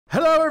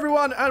Hello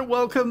everyone and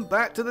welcome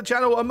back to the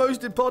channel, and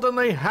most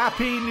importantly,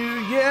 Happy New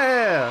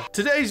Year!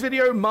 Today's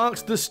video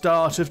marks the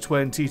start of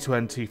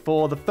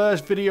 2024, the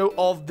first video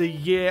of the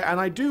year, and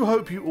I do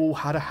hope you all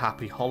had a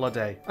happy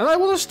holiday. And I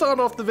want to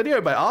start off the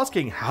video by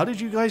asking, how did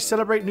you guys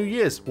celebrate New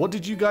Year's? What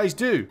did you guys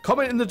do?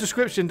 Comment in the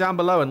description down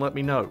below and let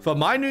me know. For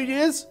my New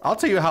Year's, I'll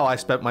tell you how I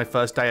spent my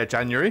first day of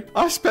January.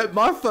 I spent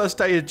my first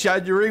day of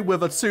January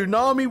with a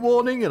tsunami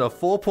warning and a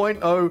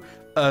 4.0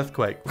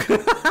 earthquake.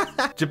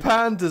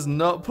 Japan does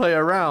not play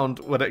around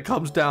when it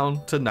comes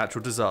down to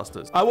natural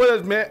disasters. I will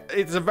admit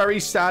it's a very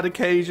sad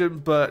occasion,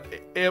 but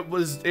it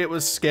was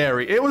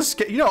scary. It was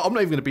you know, I'm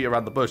not even gonna beat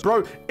around the bush,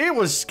 bro. It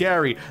was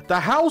scary. The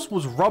house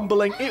was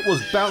rumbling, it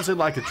was bouncing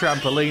like a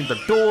trampoline, the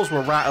doors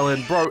were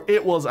rattling, bro.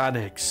 It was an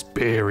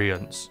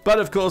experience. But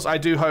of course, I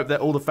do hope that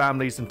all the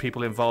families and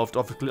people involved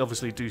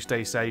obviously do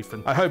stay safe,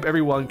 and I hope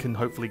everyone can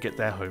hopefully get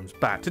their homes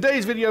back.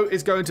 Today's video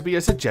is going to be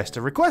a suggest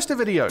a request a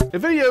video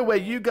where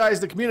you guys,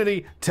 the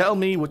community, tell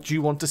me what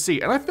you want to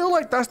see, and I feel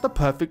like that's the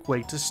perfect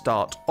way to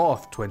start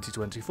off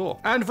 2024.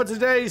 And for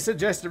today's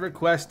suggested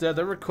request,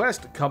 the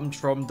request comes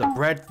from the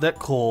bread that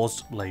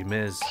caused Les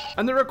Mis,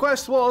 and the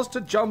request was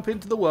to jump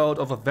into the world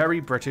of a very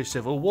British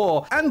civil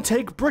war and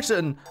take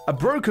Britain, a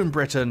broken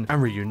Britain,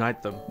 and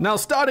reunite them. Now,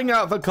 starting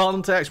out for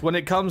context, when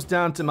it comes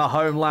down to my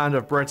homeland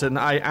of Britain,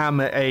 I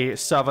am a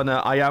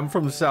southerner. I am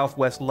from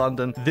southwest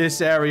London.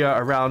 This area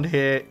around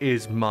here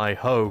is my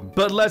home.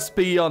 But let's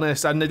be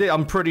honest, and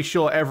I'm pretty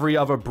sure every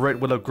other Brit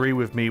will agree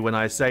with me when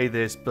I say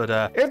this, but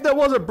if there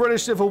was a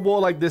British civil war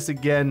like this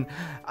again,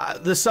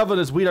 the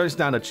Southerners, we don't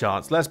stand a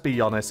chance. Let's be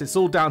honest. It's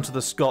all down to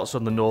the Scots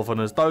and the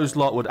Northerners. Those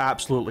lot would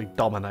absolutely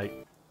dominate.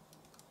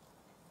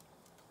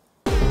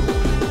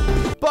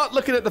 But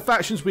looking at the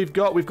factions we've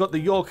got the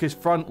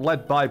Yorkist Front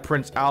led by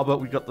Prince Albert,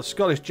 we've got the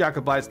Scottish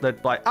Jacobites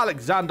led by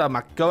Alexander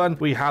MacGowan,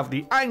 we have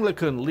the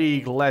Anglican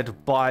League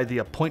led by the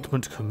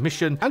Appointment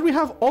Commission, and we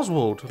have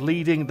Oswald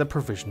leading the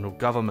Provisional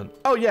Government.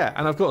 Oh yeah,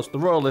 and of course the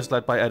Royalists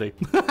led by Eddie.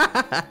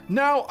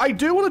 Now, I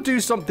do want to do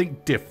something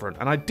different,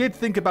 and I did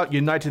think about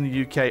uniting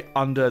the UK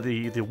under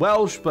the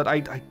Welsh, but I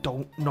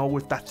don't know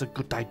if that's a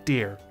good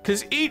idea,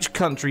 because each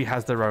country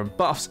has their own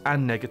buffs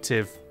and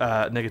negative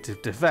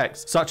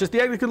defects, such as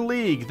the Anglican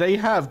League. They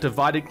have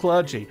divided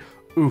clergy,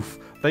 oof.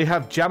 They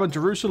have Jam in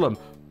Jerusalem,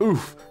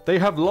 oof. They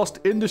have lost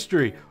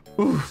industry,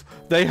 oof.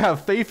 They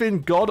have faith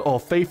in God or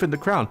faith in the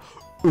crown,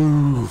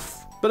 oof.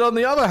 But on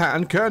the other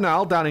hand,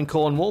 Kernal down in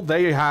Cornwall,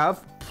 they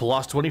have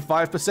plus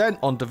 25%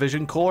 on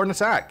division, core, and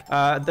attack.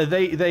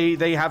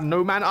 They have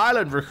No Man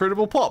Island,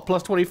 recruitable pot,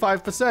 plus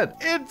 25%.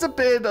 It's a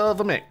bit of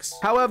a mix.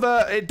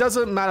 However, it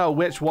doesn't matter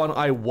which one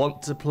I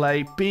want to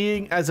play.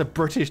 Being as a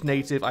British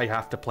native, I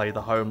have to play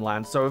the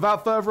homeland. So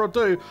without further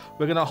ado,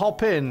 we're gonna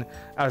hop in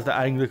as the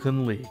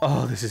Anglican League.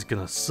 Oh, this is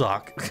gonna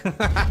suck.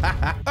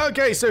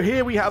 Okay, so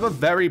here we have a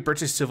very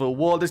British civil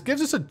war. This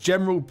gives us a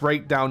general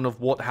breakdown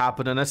of what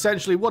happened, and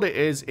essentially what it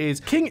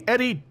is King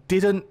Eddie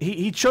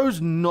he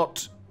chose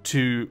not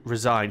to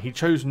resign. He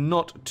chose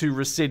not to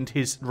rescind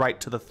his right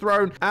to the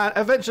throne, and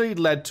eventually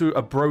led to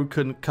a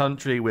broken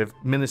country with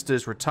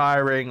ministers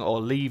retiring or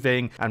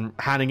leaving and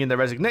handing in their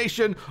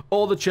resignation,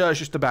 or the church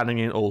just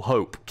abandoning all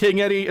hope.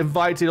 King Eddie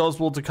invited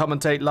Oswald to come and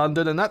take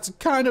London, and that's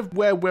kind of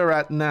where we're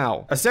at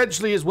now.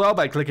 Essentially as well,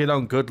 by clicking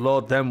on good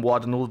lord then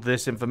what and all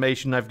this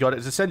information I've got,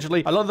 it's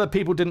essentially a lot of the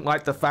people didn't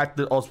like the fact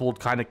that Oswald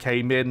kind of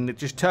came in, and it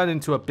just turned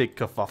into a big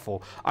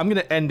kerfuffle. I'm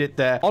gonna end it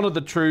there. Honor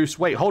the truce.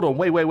 Wait, hold on.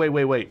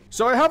 Wait.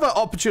 So I have an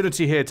opportunity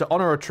here to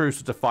honor a truce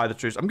or defy the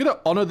truce. I'm going to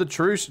honor the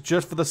truce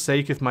just for the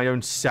sake of my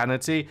own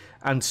sanity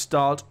and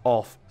start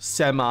off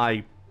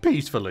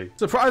semi-peacefully.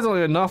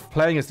 Surprisingly enough,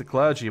 playing as the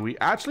clergy, we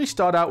actually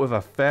start out with a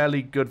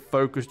fairly good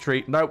focus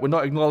tree. No, we're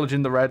not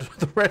acknowledging the red.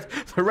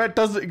 The red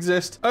doesn't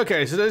exist.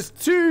 Okay, so there's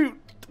 2,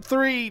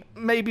 3,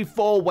 maybe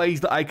 4 ways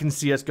that I can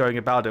see us going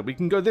about it. We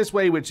can go this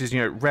way, which is, you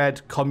know,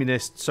 red,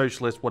 communist,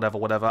 socialist, whatever.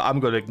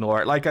 I'm going to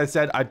ignore it. Like I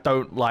said, I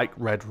don't like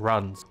red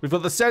runs. We've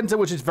got the center,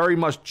 which is very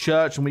much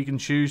church, and we can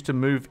choose to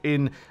move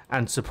in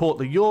and support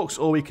the Yorks,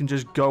 or we can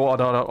just go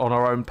on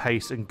our own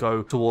pace and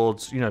go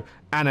towards, you know,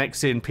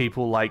 annexing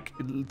people like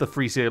the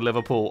Free City of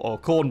Liverpool or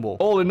Cornwall.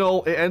 All in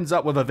all, it ends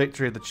up with a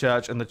victory of the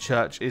church, and the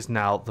church is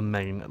now the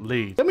main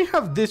lead. Then we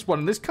have this one,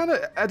 and this kind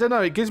of, I don't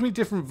know, it gives me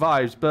different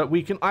vibes, but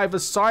we can either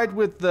side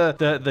with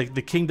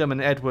the kingdom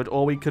and Edward,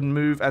 or we can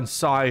move and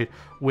side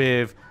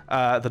with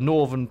the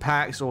Northern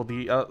Pax, or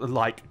the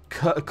like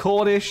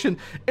Cornish, and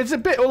it's a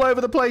bit all over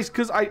the place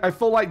because I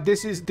feel like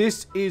this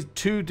is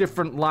 2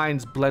 different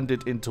lines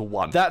blended into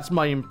one. That's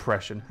my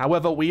impression.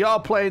 However, we are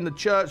playing the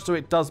church, so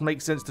it does make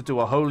sense to do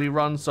a holy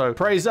run. So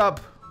praise up,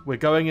 we're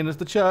going in as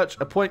the church,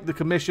 appoint the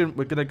commission,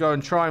 we're going to go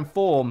and try and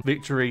form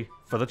victory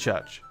for the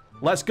church.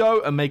 Let's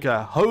go and make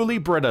a holy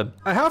Britain.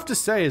 I have to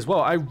say as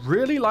well, I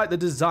really like the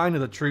design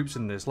of the troops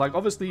in this. Like,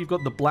 obviously you've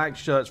got the black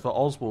shirts for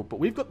Oswald, but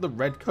we've got the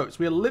red coats.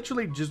 We are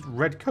literally just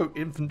red coat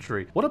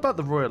infantry. What about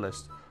the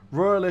royalists?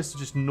 Royalists are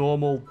just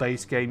normal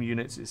base game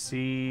units.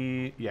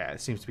 Yeah,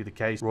 it seems to be the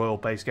case. Royal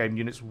base game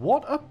units.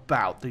 What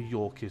about the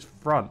Yorkist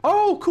front?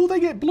 Oh, cool. They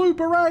get blue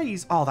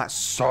berets. Oh, that's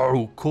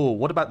so cool.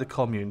 What about the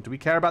commune? Do we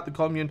care about the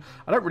commune?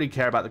 I don't really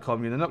care about the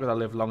commune. They're not going to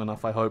live long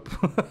enough, I hope.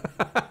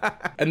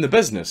 In the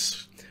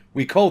business,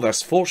 we call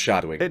this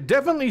foreshadowing. It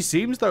definitely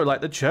seems, though,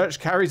 like the church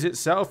carries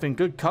itself in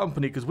good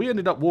company, because we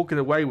ended up walking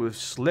away with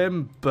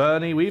Slim,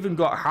 Bernie, we even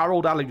got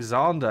Harold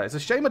Alexander. It's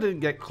a shame I didn't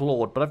get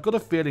Claude, but I've got a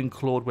feeling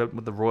Claude went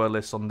with the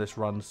Royalists on this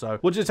run, so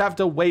we'll just have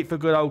to wait for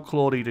good old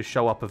Claudie to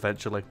show up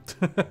eventually.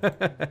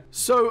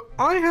 So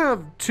I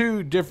have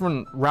two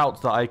different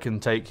routes that I can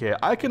take here.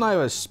 I can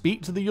either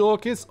speak to the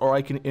Yorkists, or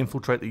I can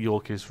infiltrate the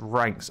Yorkist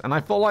ranks, and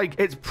I feel like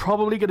it's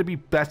probably going to be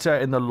better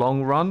in the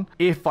long run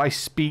if I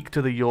speak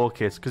to the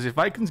Yorkists, because if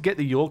I can get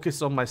the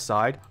Yorkists on my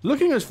side.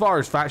 Looking as far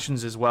as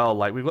factions as well,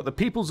 like we've got the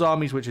People's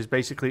Armies, which is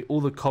basically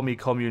all the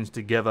communes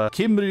together.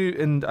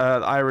 Cymru and the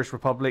Irish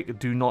Republic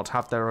do not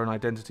have their own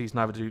identities,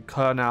 neither do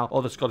Kurnow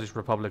or the Scottish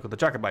Republic or the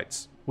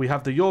Jacobites. We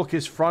have the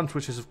Yorkist front,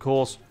 which is of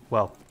course,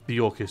 well, the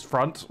Yorkist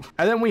front.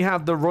 And then we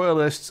have the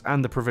Royalists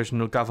and the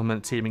Provisional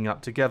Government teaming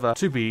up together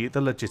to be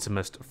the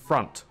Legitimist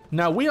front.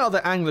 Now, we are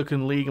the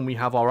Anglican League and we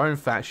have our own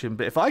faction,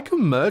 but if I can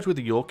merge with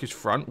the Yorkist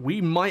front,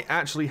 we might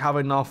actually have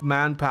enough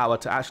manpower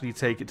to actually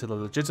take it to the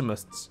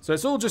Legitimists. So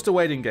it's all just a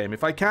waiting game.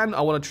 If I can,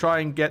 I want to try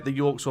and get the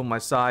Yorks on my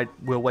side.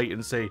 We'll wait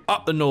and see.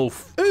 Up the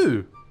north.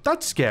 Ooh,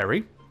 that's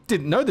scary.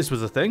 Didn't know this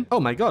was a thing. Oh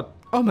my god.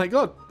 Oh my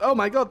god. Oh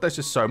my god. There's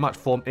just so much.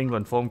 Form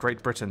England, form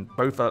Great Britain.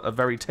 Both are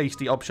very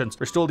tasty options.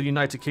 Restore the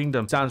United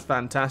Kingdom. Sounds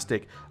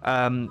fantastic.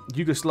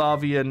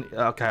 Yugoslavian.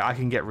 Okay, I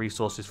can get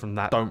resources from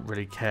that. Don't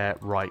really care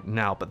right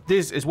now. But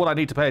this is what I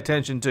need to pay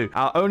attention to.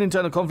 Our own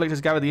internal conflict has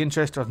gathered the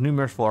interest of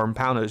numerous foreign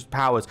powers.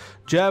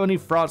 Germany,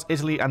 France,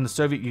 Italy, and the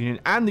Soviet Union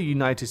and the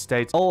United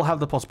States all have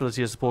the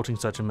possibility of supporting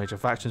such a major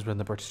factions within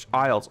the British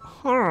Isles.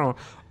 Huh.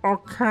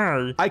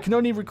 Okay. I can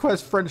only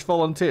request French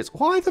volunteers.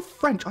 Why the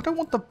French? I don't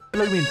want the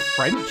blooming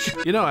French.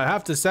 You know, I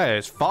have to say,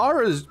 as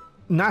far as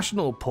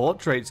national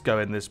portraits go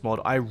in this mod,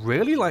 I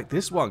really like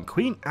this one.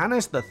 Queen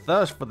Anne's the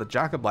Thirst for the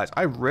Jacobites.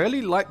 I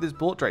really like this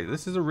portrait.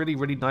 This is a really,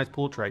 really nice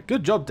portrait.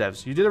 Good job,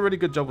 devs. You did a really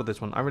good job with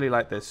this one. I really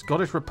like this.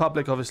 Scottish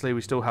Republic, obviously,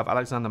 we still have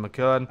Alexander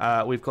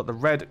McKeown. We've got the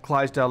Red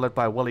Clydesdale led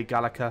by Wally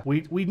Gallagher.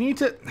 We need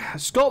to...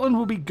 Scotland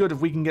will be good if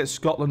we can get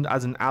Scotland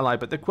as an ally,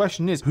 but the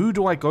question is, who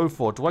do I go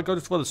for? Do I go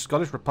for the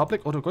Scottish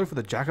Republic or do I go for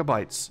the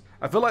Jacobites?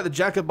 I feel like the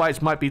Jacobites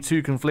might be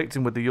too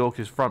conflicting with the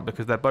Yorkist front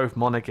because they're both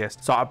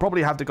monarchists, so I'd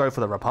probably have to go for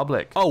the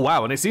Republic. Oh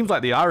wow, and it seems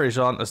like the Irish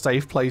aren't a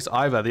safe place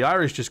either. The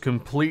Irish just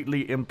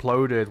completely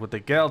imploded with the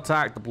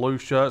Gaeltacht, the Blue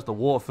Shirts, the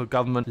Waterford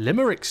government,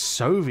 Limerick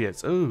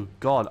Soviets, oh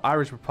god,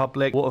 Irish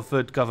Republic,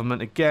 Waterford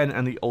government again,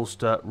 and the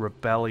Ulster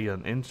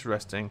Rebellion.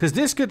 Interesting. Because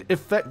this could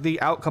affect the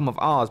outcome of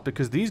ours,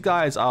 because these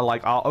guys are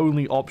like our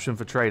only option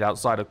for trade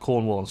outside of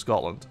Cornwall and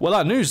Scotland. Well,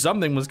 I knew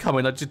something was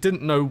coming, I just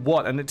didn't know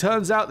what, and it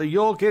turns out the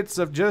Yorkists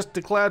have just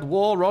declared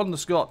war on the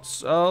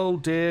Scots. Oh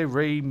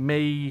dearie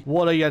me.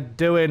 What are you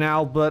doing,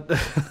 Albert?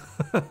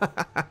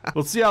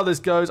 We'll see how this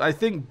goes. I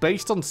think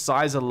based on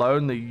size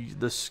alone,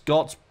 the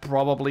Scots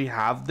probably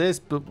have this,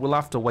 but we'll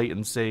have to wait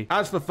and see.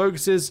 As for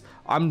focuses,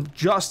 I'm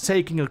just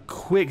taking a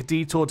quick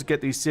detour to get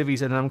these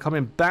civvies, and I'm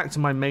coming back to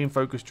my main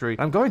focus tree.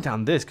 I'm going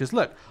down this because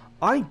look,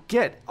 I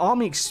get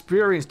army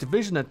experience,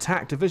 division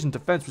attack, division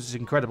defense, which is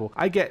incredible.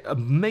 I get a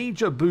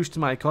major boost to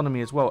my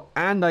economy as well,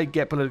 and I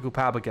get political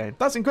power gain.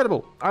 That's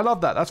incredible. I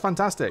love that. That's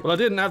fantastic. Well, I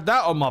didn't have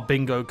that on my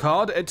bingo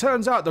card. It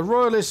turns out the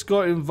Royalists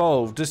got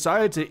involved,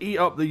 decided to eat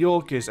up the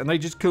Yorkists, and they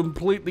just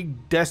completely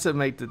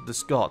decimated the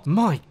Scots.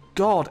 My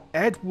God,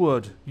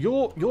 Edward,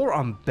 you're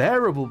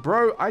unbearable,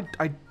 bro.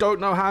 I don't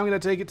know how I'm going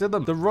to take it to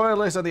them. The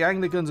Royalists and the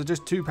Anglicans are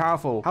just too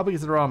powerful. How big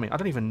is their army? I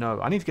don't even know.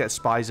 I need to get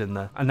spies in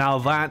there. And now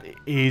that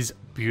is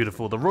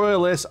beautiful. The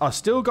Royalists are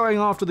still going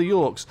after the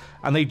Yorks,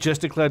 and they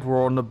just declared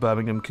war on the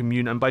Birmingham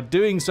Commune, and by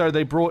doing so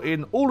they brought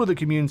in all of the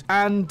communes,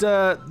 and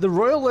the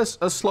Royalists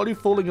are slowly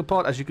falling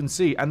apart, as you can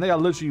see, and they are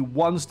literally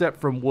one step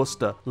from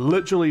Worcester.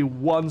 Literally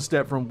one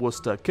step from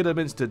Worcester.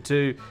 Kidderminster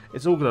too.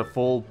 It's all gonna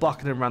fall.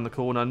 Buckingham around the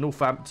corner,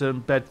 Northampton,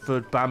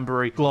 Bedford,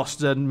 Banbury,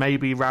 Gloucester,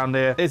 maybe round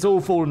here. It's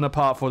all falling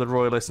apart for the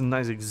Royalists, and that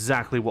is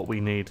exactly what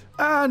we need.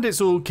 And it's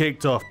all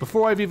kicked off.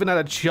 Before I've even had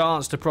a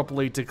chance to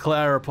properly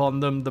declare upon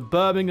them, the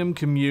Birmingham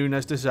Commune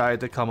has decided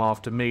to come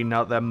after me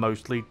now that they're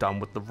mostly done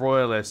with the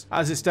Royalists.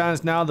 As it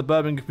stands now, the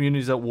Birmingham Commune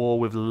is at war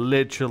with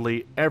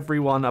literally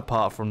everyone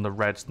apart from the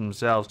Reds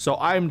themselves. So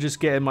I'm just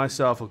getting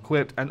myself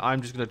equipped, and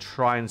I'm just going to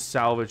try and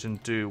salvage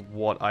and do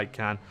what I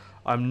can.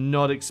 I'm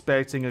not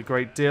expecting a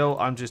great deal.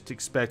 I'm just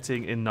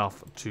expecting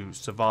enough to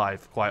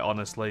survive, quite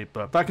honestly.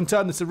 But if I can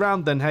turn this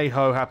around, then hey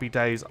ho, happy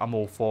days. I'm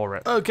all for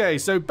it. Okay,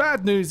 so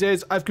bad news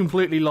is I've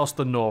completely lost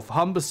the north.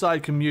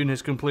 Humberside Commune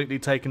has completely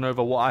taken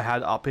over what I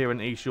had up here in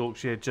East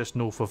Yorkshire, just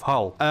north of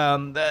Hull.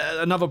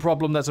 Another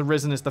problem that's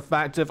arisen is the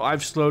fact of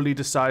I've slowly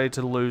decided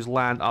to lose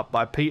land up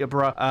by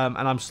Peterborough, and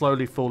I'm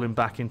slowly falling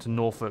back into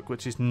Norfolk,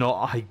 which is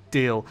not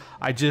ideal.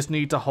 I just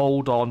need to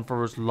hold on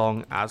for as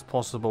long as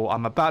possible.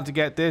 I'm about to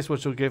get this,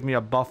 which will give me me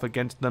a buff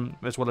against them,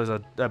 as well as a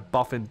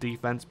buff in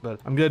defense.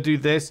 But I'm going to do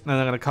this, and then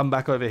I'm going to come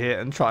back over here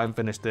and try and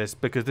finish this,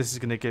 because this is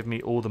going to give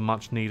me all the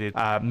much needed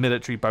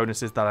military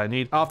bonuses that I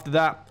need. After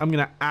that, I'm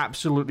going to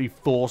absolutely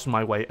force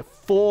my way,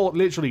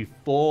 literally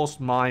force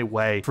my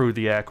way through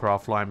the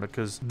aircraft line,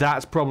 because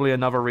that's probably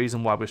another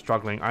reason why we're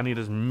struggling. I need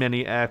as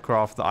many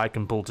aircraft that I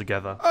can pull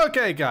together.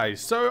 Okay,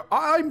 guys, so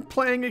I'm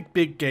playing a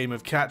big game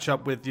of catch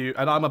up with you,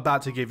 and I'm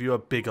about to give you a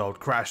big old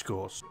crash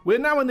course. We're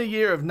now in the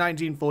year of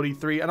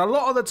 1943, and a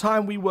lot of the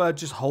time we were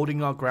just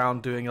holding our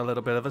ground, doing a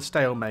little bit of a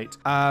stalemate.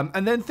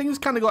 And then things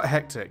kind of got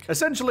hectic.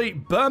 Essentially,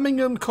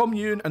 Birmingham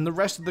Commune and the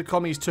rest of the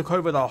commies took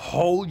over the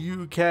whole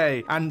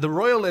UK, and the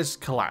Royalists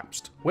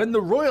collapsed. When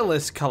the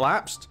Royalists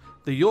collapsed,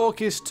 the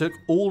Yorkists took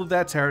all of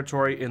their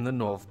territory in the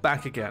north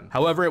back again.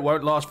 However, it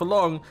won't last for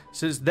long,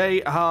 since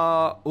they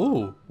are...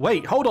 Ooh,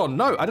 wait, hold on,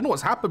 no, I don't know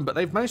what's happened, but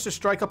they've managed to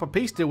strike up a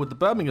peace deal with the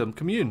Birmingham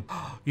Commune.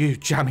 You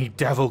jammy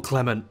devil,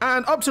 Clement.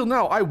 And up till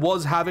now, I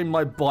was having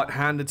my butt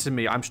handed to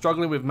me. I'm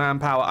struggling with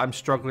manpower, I'm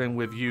struggling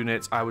with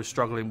units, I was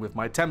struggling with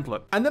my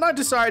template. And then I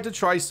decided to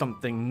try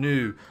something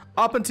new.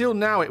 Up until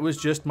now, it was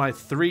just my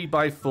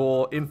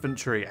 3x4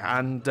 infantry,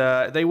 and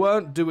they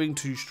weren't doing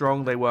too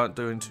strong, they weren't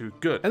doing too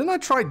good. And then I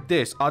tried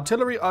this,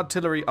 artillery,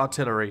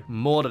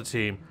 mortar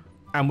team.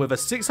 And with a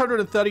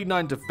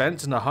 639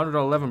 defense and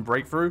 111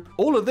 breakthrough,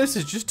 all of this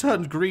has just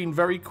turned green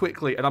very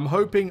quickly, and I'm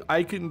hoping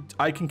I can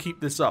keep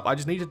this up. I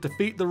just need to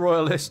defeat the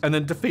Royalists and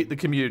then defeat the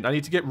Commune. I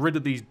need to get rid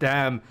of these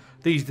damn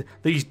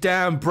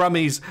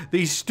Brummies,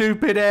 these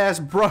stupid ass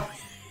Brummies.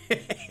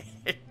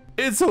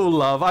 It's all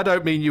love. I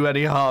don't mean you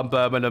any harm,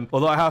 Birmingham.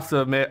 Although I have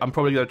to admit, I'm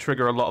probably going to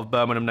trigger a lot of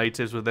Birmingham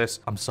natives with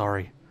this. I'm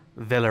sorry.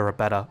 Villa are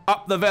better.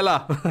 Up the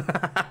Villa.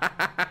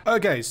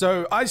 Okay,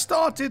 so I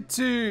started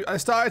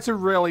to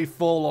really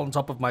fall on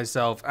top of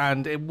myself,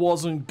 and it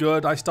wasn't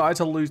good. I started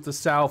to lose the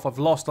south. I've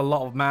lost a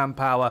lot of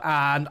manpower,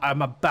 and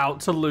I'm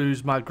about to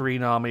lose my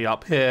green army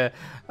up here.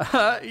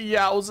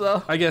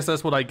 Yowza. I guess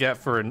that's what I get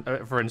for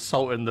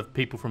insulting the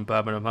people from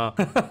Birmingham, huh?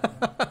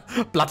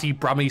 Bloody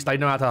Brummies, they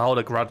know how to hold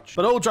a grudge.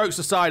 But all jokes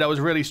aside, I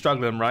was really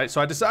struggling, right? So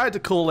I decided to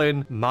call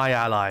in my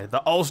ally,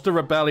 the Ulster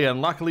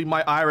Rebellion. Luckily,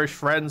 my Irish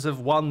friends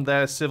have won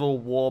their civil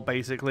war,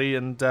 basically,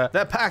 and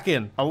they're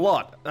packing a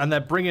lot, and they're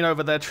bringing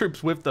over their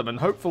troops with them, and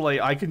hopefully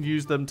I can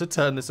use them to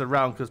turn this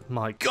around, because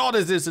my God,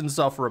 is this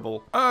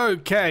insufferable.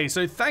 Okay,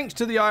 so thanks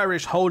to the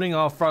Irish holding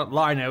our front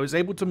line, I was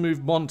able to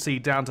move Monty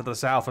down to the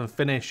south and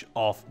finish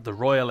off the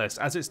Royalists.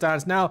 As it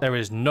stands now, there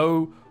is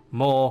no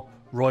more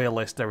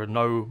Royalist, there are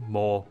no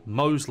more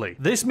Mosley.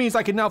 This means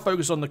I can now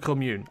focus on the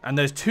Commune, and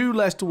there's two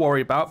less to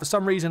worry about. For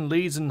some reason,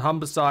 Leeds and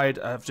Humberside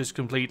have just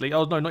completely...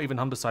 Oh, no, not even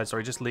Humberside,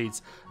 sorry, just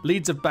Leeds.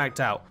 Leeds have backed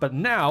out. But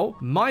now,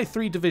 my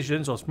 3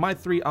 divisions, or my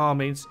 3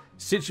 armies,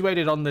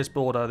 situated on this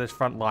border, this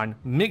front line,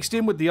 mixed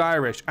in with the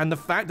Irish, and the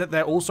fact that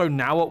they're also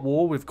now at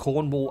war with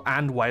Cornwall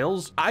and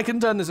Wales, I can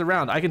turn this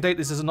around. I can take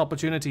this as an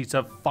opportunity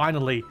to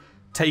finally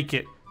take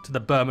it to the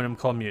Birmingham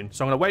Commune.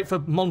 So I'm going to wait for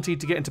Monty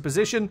to get into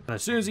position, and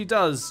as soon as he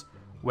does,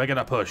 we're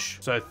gonna push.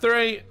 So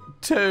 3,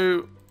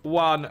 2,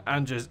 1,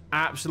 and just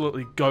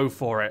absolutely go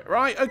for it.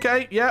 Right,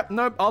 okay, yeah,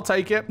 nope, I'll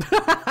take it.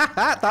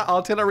 That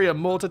artillery and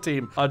mortar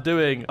team are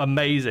doing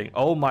amazing.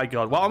 Oh my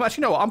God. Well, I'm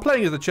actually, you know what? I'm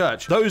playing as the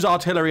church. Those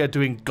artillery are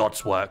doing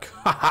God's work.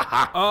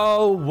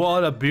 Oh,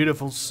 what a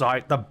beautiful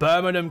sight. The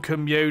Birmingham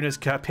Commune has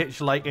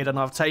capitulated, and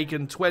I've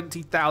taken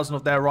 20,000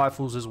 of their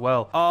rifles as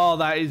well. Oh,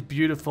 that is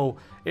beautiful.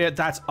 Yeah,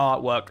 that's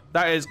artwork.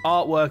 That is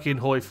artwork in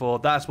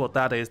HOI4. That's what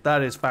that is.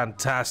 That is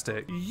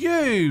fantastic.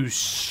 You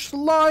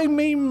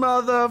slimy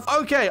mother...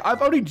 Okay,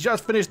 I've only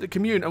just finished the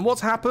Commune, and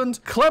what's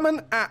happened?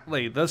 Clement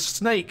Attlee, the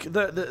snake,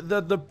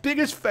 the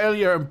biggest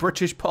failure in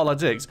British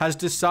politics, has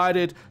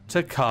decided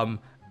to come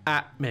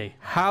at me.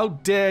 How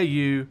dare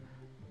you,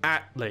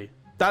 Attlee?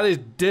 That is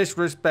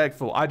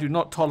disrespectful. I do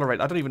not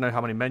tolerate. I don't even know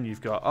how many men you've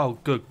got. Oh,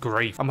 good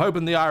grief. I'm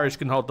hoping the Irish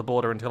can hold the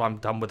border until I'm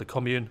done with the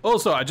Commune.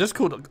 Also, I just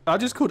called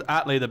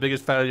Attlee the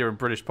biggest failure in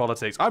British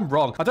politics. I'm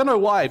wrong. I don't know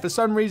why. For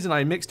some reason,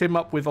 I mixed him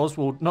up with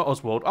Oswald. Not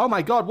Oswald. Oh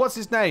my God, what's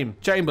his name?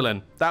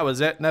 Chamberlain. That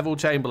was it. Neville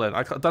Chamberlain.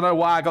 I don't know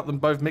why I got them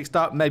both mixed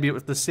up. Maybe it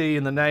was the C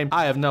in the name.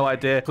 I have no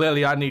idea.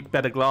 Clearly, I need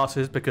better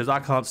glasses because I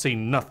can't see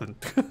nothing.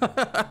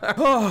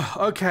 Oh,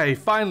 okay.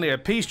 Finally, a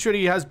peace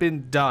treaty has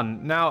been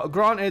done. Now,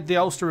 granted, the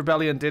Ulster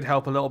Rebellion did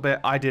help a little bit.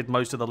 I did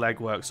most of the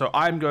legwork, so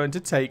I'm going to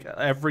take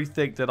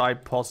everything that I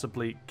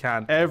possibly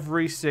can.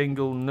 Every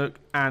single nook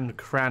and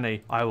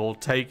cranny. I will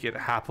take it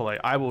happily.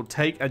 I will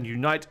take and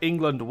unite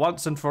England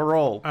once and for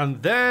all.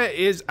 And there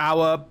is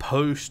our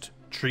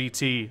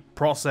post-treaty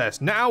process.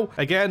 Now,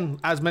 again,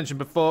 as mentioned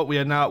before, we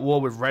are now at war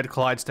with Red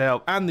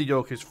Clydesdale and the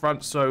Yorkist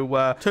front,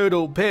 so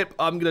toodle pip,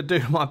 I'm gonna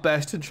do my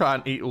best to try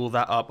and eat all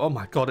that up. Oh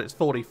my God, it's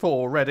 44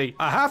 already.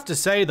 I have to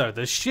say though,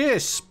 the sheer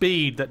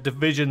speed that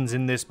divisions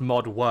in this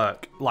mod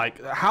work,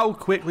 like how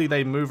quickly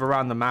they move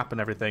around the map and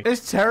everything,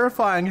 it's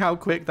terrifying how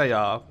quick they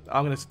are.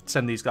 I'm gonna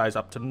send these guys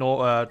up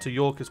to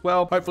York as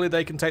well. Hopefully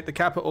they can take the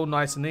capital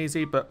nice and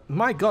easy, but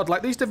my God,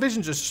 like these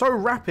divisions are so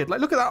rapid. Like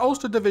look at that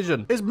Ulster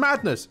division. It's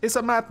madness. It's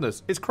a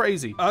madness. It's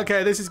crazy. Okay.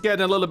 Okay, this is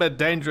getting a little bit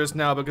dangerous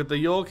now because the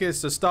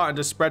Yorkists are starting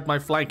to spread my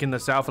flank in the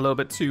south a little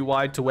bit too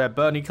wide to where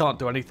Bernie can't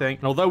do anything.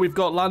 And although we've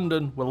got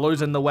London, we're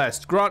losing the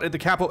west. Granted, the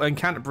capital and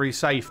Canterbury's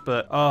safe,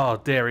 but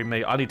oh, dearie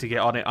me, I need to get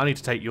on it. I need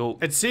to take York.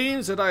 It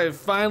seems that I have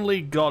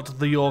finally got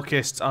the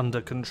Yorkists under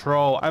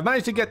control. I've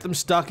managed to get them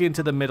stuck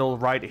into the middle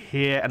right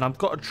here, and I've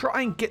got to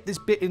try and get this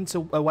bit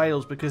into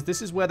Wales because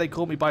this is where they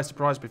caught me by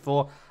surprise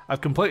before. I've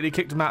completely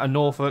kicked them out of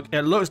Norfolk.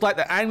 It looks like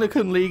the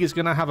Anglican League is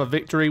going to have a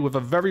victory with a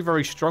very,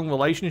 very strong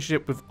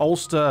relationship with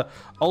Ulster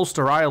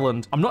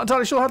Ireland. I'm not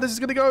entirely sure how this is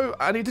going to go.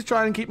 I need to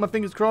try and keep my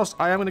fingers crossed.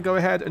 I am going to go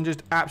ahead and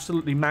just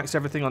absolutely max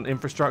everything on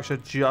infrastructure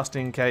just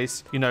in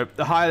case. You know,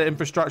 the higher the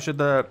infrastructure,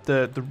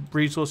 the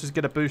resources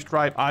get a boost,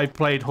 right? I've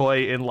played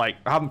HOI in I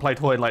haven't played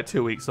HOI in like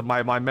 2 weeks, and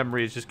my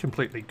memory is just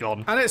completely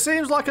gone. And it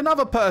seems like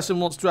another person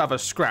wants to have a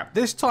scrap.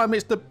 This time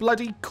it's the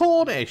bloody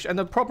Cornish. And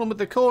the problem with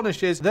the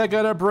Cornish is they're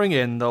going to bring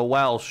in the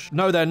Welsh.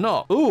 No, they're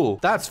not. Ooh,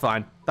 that's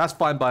fine. That's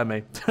fine by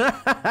me.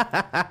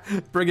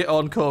 Bring it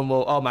on,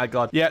 Cornwall. Oh my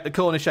god. Yeah, the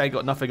Cornish ain't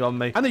got nothing on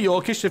me. And the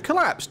Yorkish have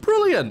collapsed.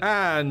 Brilliant.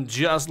 And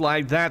just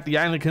like that, the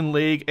Anglican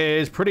League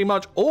is pretty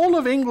much all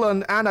of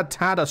England and a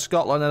tad of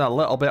Scotland and a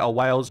little bit of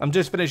Wales. I'm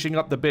just finishing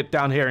up the bit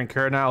down here in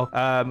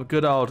Kernell.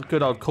 Good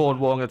old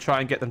Cornwall. I'm going to try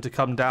and get them to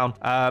come down.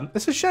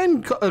 It's a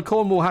shame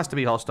Cornwall has to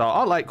be hostile.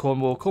 I like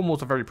Cornwall.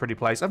 Cornwall's a very pretty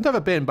place. I've never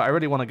been, but I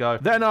really want to go.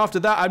 Then after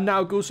that, I'm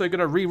now also going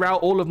to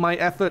reroute all of my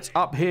efforts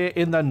up here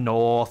in the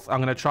north.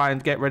 I'm going to try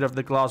and get rid of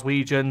the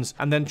Glaswegians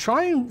and then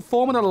try and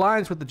form an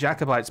alliance with the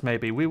Jacobites,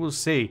 maybe. We will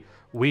see.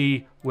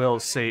 We will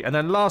see. And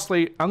then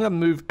lastly, I'm going to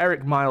move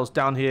Eric Miles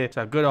down here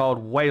to good old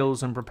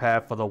Wales and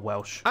prepare for the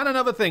Welsh. And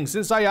another thing,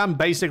 since I am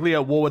basically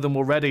at war with them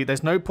already,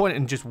 there's no point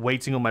in just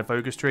waiting on my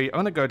focus tree. I'm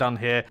going to go down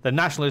here. The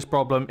nationalist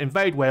problem,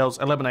 invade Wales,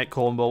 eliminate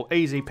Cornwall,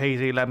 easy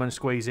peasy, lemon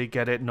squeezy,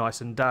 get it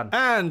nice and done.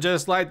 And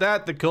just like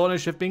that, the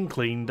Cornish have been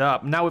cleaned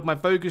up. Now with my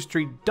focus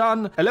tree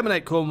done,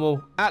 eliminate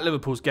Cornwall at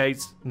Liverpool's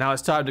gates. Now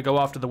it's time to go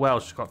after the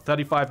Welsh. Got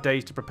 35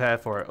 days to prepare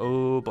for it.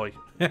 Oh boy.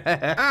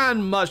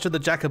 And much to the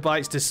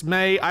Jacobites'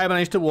 dismay, I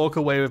managed to walk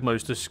away with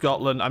most of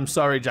Scotland. I'm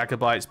sorry,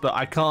 Jacobites, but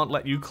I can't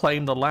let you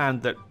claim the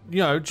land that,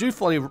 you know,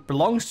 dutifully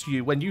belongs to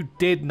you when you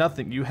did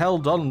nothing. You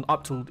held on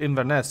up to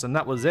Inverness, and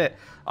that was it.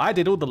 I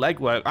did all the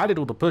legwork. I did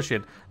all the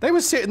pushing. They were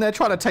sitting there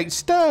trying to take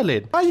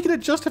Stirling. How are you going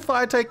to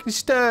justify taking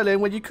Stirling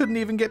when you couldn't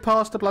even get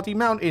past the bloody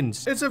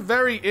mountains? It's a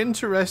very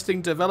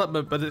interesting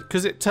development, but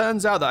because it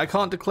turns out that I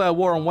can't declare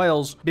war on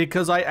Wales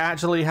because I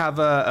actually have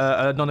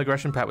a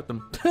non-aggression pact with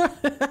them.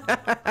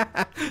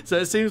 So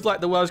it seems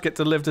like the Welsh get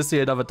to live to see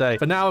another day.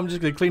 For now, I'm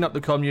just going to clean up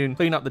the commune,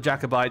 clean up the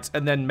Jacobites,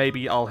 and then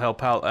maybe I'll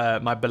help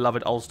out my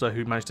beloved Ulster,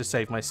 who managed to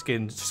save my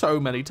skin so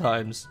many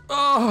times.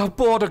 Oh,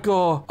 Border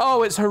Gore.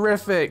 Oh, it's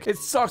horrific. It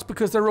sucks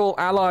because they're all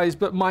allies,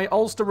 but my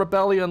Ulster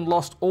rebellion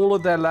lost all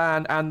of their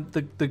land, and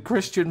the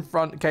Christian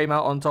front came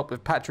out on top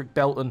with Patrick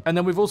Belton. And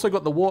then we've also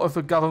got the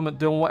Waterford government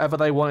doing whatever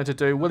they wanted to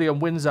do. William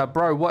Windsor,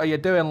 bro, what are you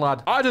doing,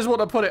 lad? I just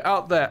want to put it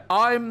out there.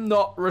 I'm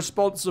not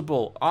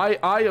responsible. I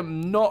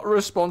am not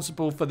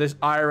responsible for this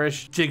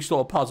Irish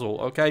jigsaw puzzle,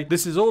 okay?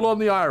 This is all on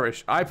the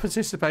Irish. I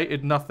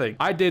participated nothing.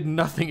 I did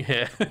nothing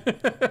here.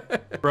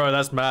 Bro,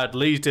 that's mad.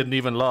 Leeds didn't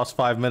even last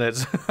 5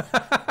 minutes.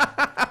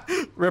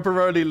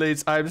 Ripperoni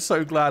Leeds, I'm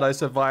so glad I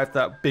survived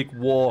that big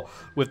war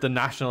with the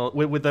national,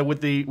 with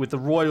the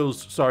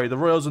royals, sorry, the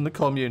royals and the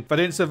commune. If I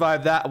didn't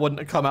survive that, I wouldn't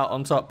have come out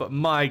on top, but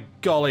my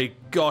golly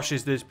gosh,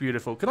 is this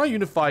beautiful. Can I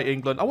unify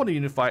England? I want to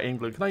unify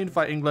England. Can I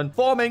unify England?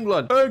 Form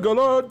England.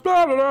 England.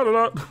 Blah, blah,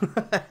 blah,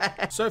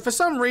 blah. So for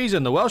some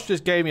reason, the Welsh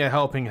just gave me a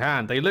helping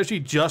hand. They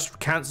literally just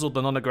cancelled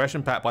the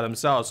non-aggression pact by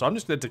themselves, so I'm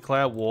just going to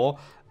declare war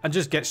and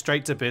just get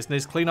straight to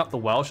business, clean up the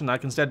Welsh, and I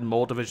can send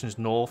more divisions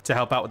north to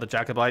help out with the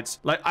Jacobites.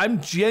 Like,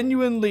 I'm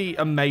genuinely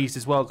amazed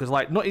as well, because,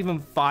 like, not even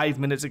 5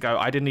 minutes ago,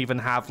 I didn't even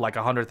have, like,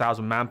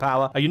 100,000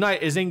 manpower. A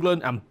unite is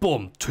England, and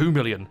boom, 2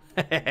 million.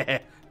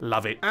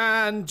 Love it.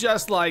 And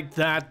just like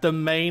that, the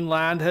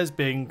mainland has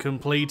been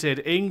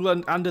completed.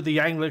 England, under the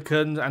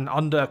Anglicans and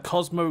under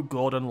Cosmo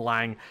Gordon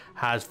Lang,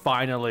 has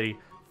finally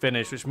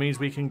finished, which means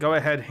we can go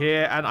ahead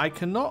here, and I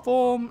cannot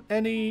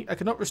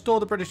restore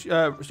the British,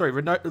 restore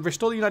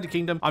the United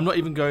Kingdom. I'm not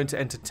even going to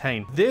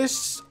entertain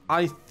this.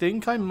 I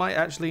think I might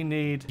actually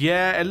need,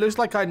 yeah, it looks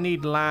like I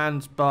need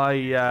land by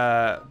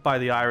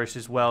the Irish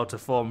as well to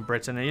form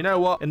Britain. And you know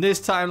what? In this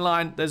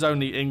timeline, there's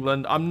only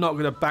England. I'm not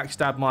going to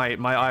backstab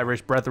my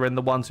Irish brethren,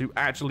 the ones who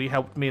actually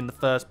helped me in the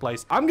first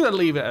place. I'm going to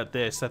leave it at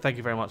this. So thank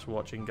you very much for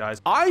watching,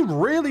 guys. I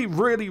really,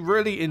 really,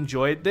 really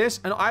enjoyed this,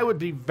 and I would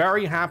be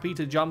very happy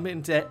to jump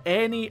into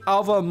any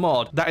other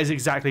mod that is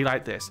exactly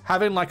like this.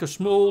 Having like a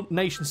small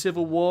nation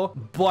civil war,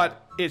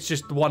 but it's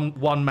just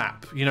one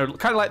map, you know,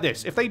 kind of like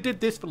this. If they did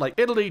this for like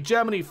Italy,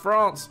 Germany,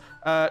 France,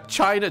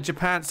 China,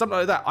 Japan, something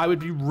like that, I would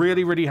be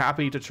really, really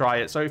happy to try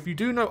it. So if you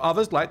do know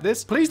others like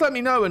this, please let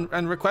me know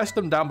and request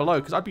them down below,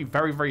 because I'd be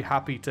very, very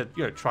happy to,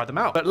 you know, try them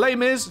out. But Les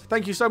Mis,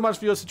 thank you so much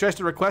for your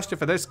suggested request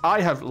for this.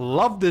 I have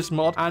loved this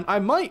mod, and I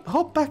might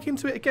hop back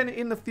into it again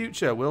in the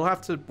future. We'll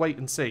have to wait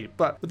and see.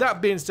 But with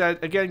that being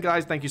said, again,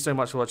 guys, thank you so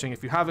much for watching.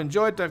 If you have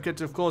enjoyed, don't forget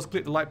to, of course,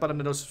 click the like button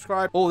and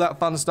subscribe, all that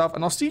fun stuff,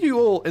 and I'll see you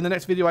all in the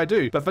next video I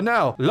do. But for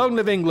now, long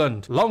live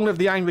England, long live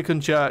the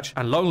Anglican Church,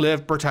 and long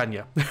live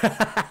Britannia.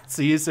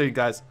 See you soon,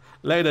 guys.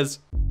 Laters.